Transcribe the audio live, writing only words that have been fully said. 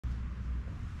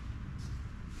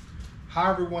Hi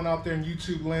everyone out there in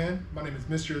YouTube land. My name is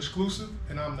Mr. Exclusive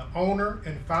and I'm the owner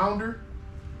and founder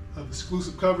of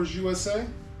Exclusive Covers USA.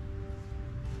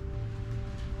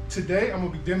 Today I'm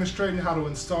going to be demonstrating how to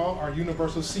install our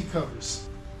universal seat covers.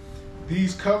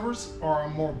 These covers are our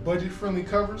more budget-friendly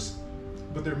covers,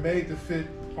 but they're made to fit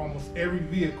almost every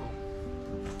vehicle.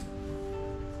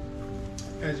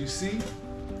 As you see,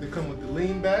 they come with the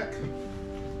lean back,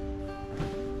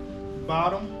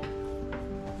 bottom,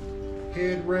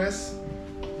 headrest,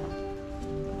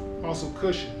 also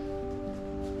cushion.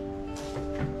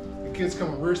 The kids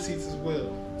come with rear seats as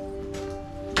well.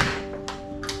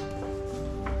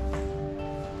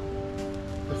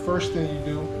 The first thing you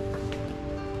do,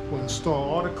 we'll install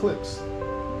all the clips.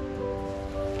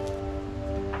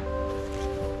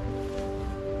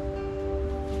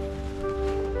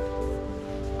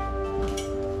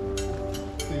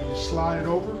 Then you just slide it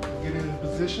over and get it in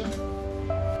position.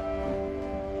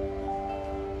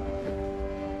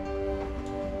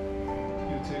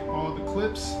 Take all the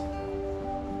clips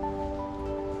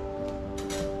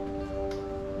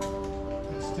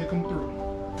and stick them through.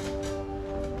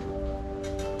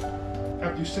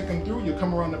 After you stick them through, you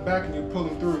come around the back and you pull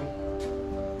them through.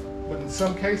 But in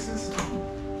some cases,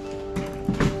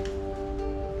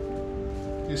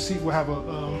 your seat will have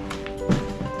a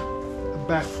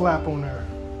back flap on there.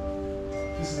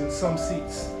 This is in some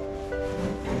seats.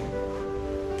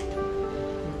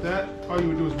 With that, all you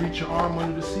would do is reach your arm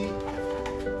under the seat.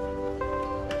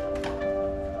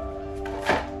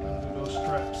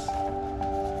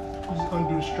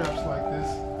 Undo the straps like this,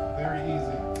 very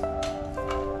easy.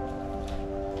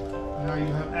 Now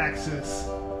you have access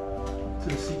to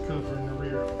the seat cover in the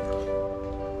rear.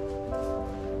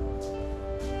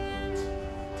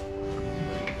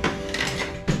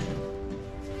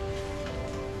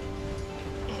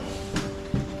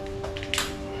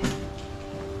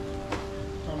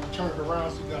 I'm going to turn it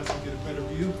around so you guys can get a better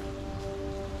view.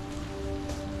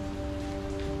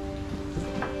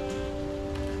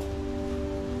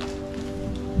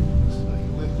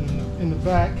 In the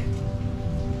back,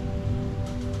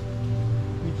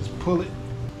 you just pull it.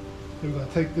 Then we're going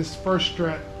to take this first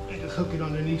strap and just hook it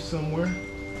underneath somewhere.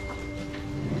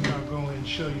 I'll go ahead and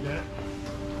show you that.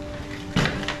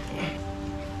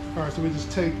 Alright, so we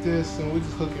just take this and we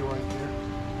just hook it right there.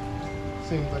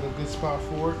 Seems like a good spot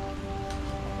for it.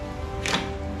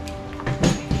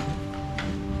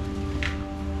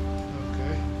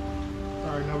 Okay.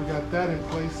 Alright, now we got that in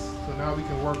place, so now we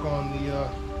can work on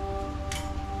the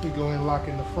we go in and lock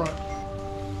in the front.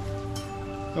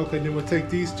 Okay, then we'll take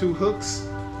these two hooks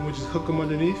and we'll just hook them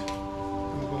underneath.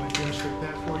 I'm going to go ahead and demonstrate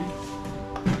that for you.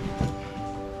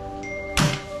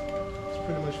 It's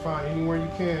pretty much fine anywhere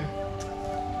you can.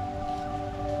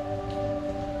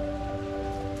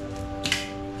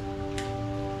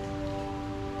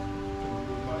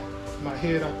 Move my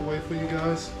head out the way for you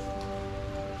guys.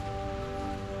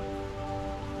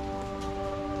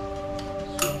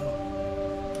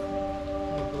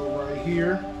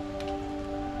 Here,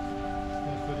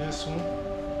 and for this one,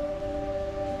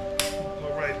 we'll go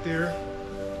right there.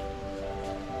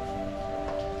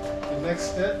 The next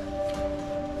step,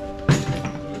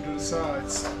 we'll do the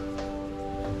sides.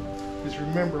 Just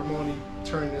remember, I'm only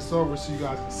turning this over so you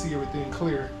guys can see everything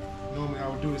clear. Normally I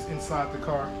would do this inside the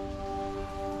car.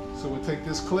 So we'll take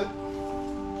this clip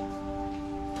and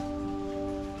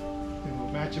we'll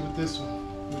match it with this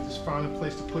one. We'll just find a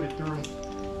place to put it through.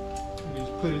 You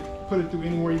just put it through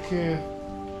anywhere you can.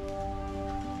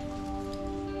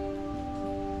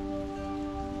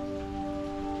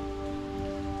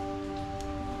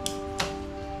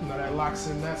 Now that locks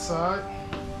in that side.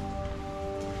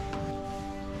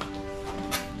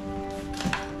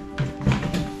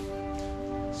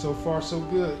 So far so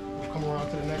good. We'll come around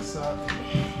to the next side.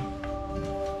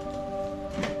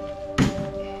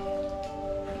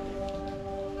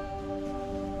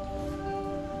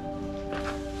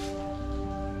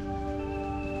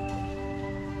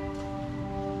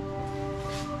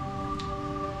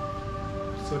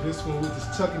 So this one we'll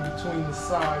just tuck in between the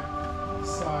side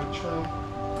trim.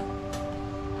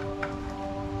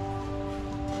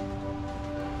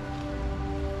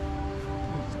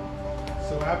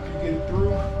 So after you get it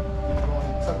through, you're going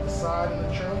to tuck the side in the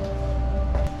trim.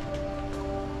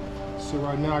 So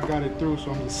right now I got it through,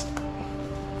 so I'm just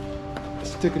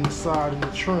sticking the side in the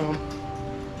trim.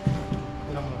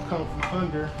 Then I'm going to come from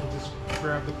under and just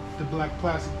grab the black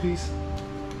plastic piece.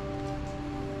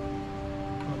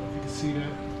 See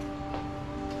that?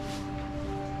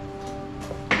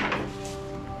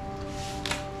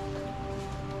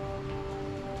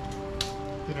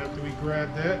 Then after we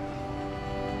grab that,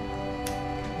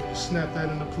 we'll just snap that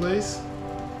into place.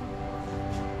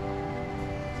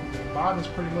 bottom's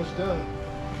pretty much done.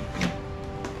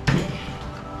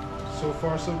 So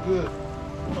far, so good.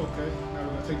 Okay, now we're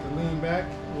gonna take the lean back.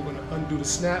 We're gonna undo the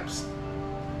snaps.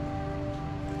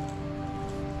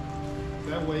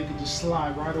 That way you can just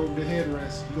slide right over the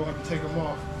headrest. You don't have to take them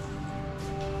off.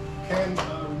 You can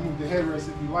remove the headrest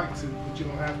if you like to, but you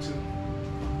don't have to.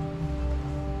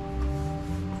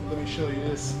 Let me show you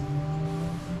this.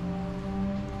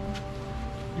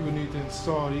 You would need to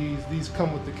install these. These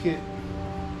come with the kit.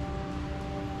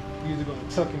 These are going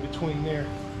to tuck in between there.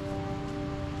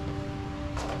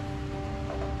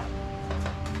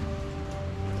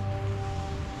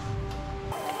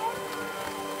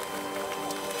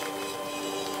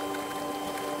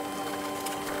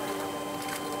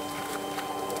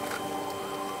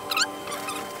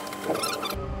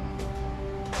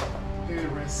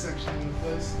 Headrest section in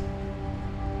place.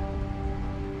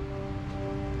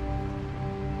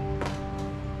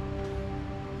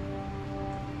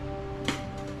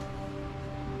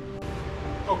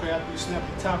 Okay, after you snap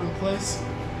the top in place,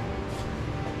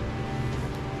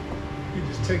 you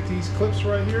just take these clips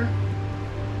right here,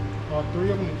 all three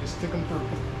of them, and just stick them through.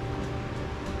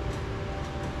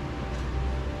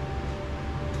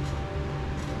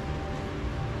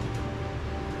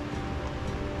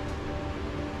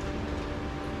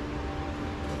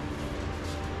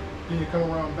 Then you come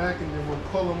around back and then we'll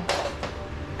pull them.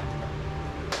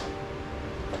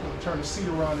 We'll turn the seat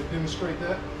around to demonstrate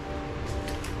that.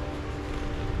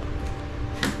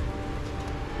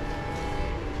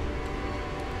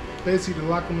 Basically, to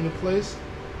lock them into place,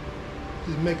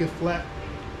 just make it flat.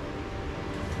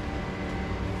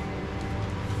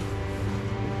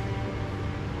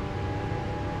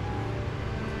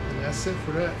 And that's it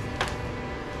for that.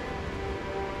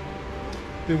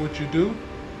 Then what you do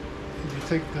is you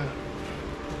take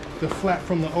the flap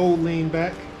from the old lean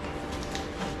back.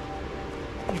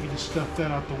 You can just stuff that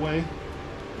out the way.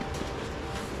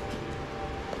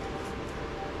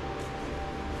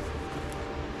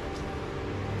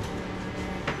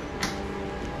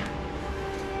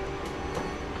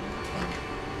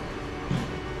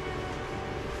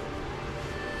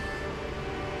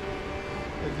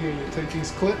 Again, you take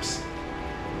these clips,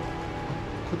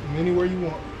 put them anywhere you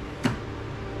want.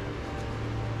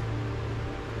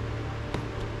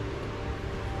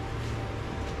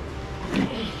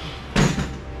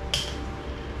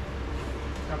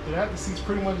 After that, the seat's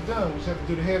pretty much done. We just have to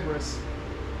do the headrest.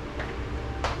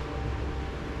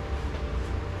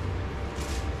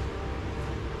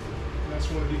 And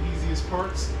that's one of the easiest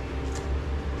parts.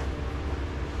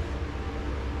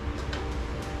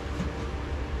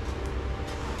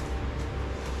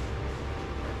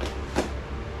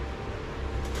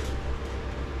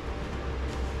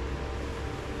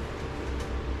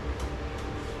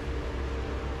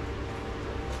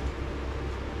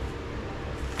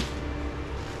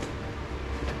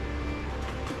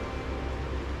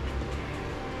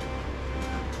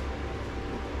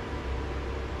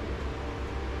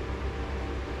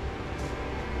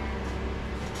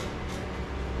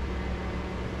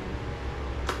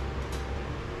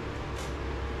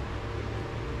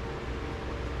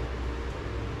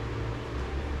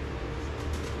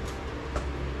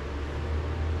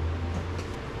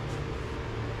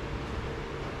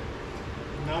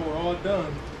 Now we're all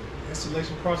done. The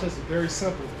installation process is very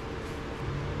simple.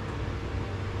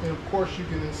 And of course you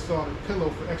can install a pillow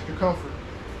for extra comfort.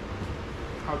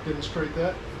 I'll demonstrate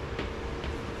that.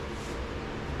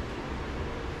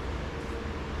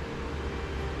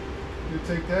 You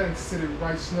take that and sit it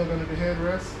right snug under the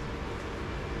headrest.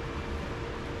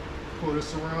 Pull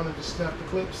this around and just snap the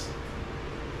clips.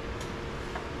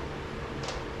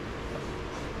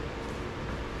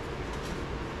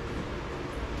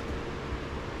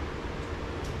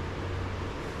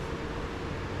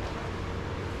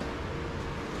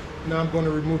 Now I'm going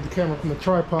to remove the camera from the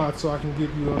tripod so I can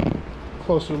give you a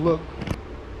closer look.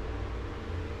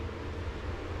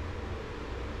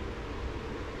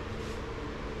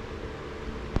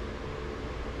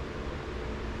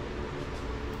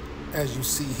 As you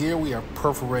see here, we have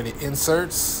perforated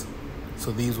inserts.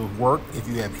 So these would work if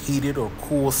you have heated or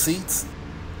cool seats.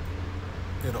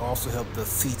 It'll also help the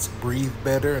seats breathe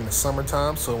better in the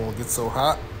summertime so it won't get so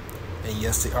hot. And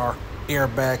yes, they are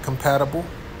airbag compatible.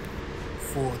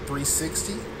 For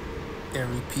 360,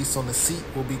 every piece on the seat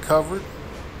will be covered.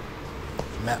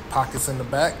 Matte pockets in the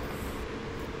back.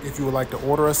 If you would like to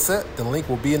order a set, the link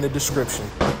will be in the description.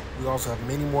 We also have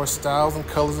many more styles and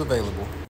colors available.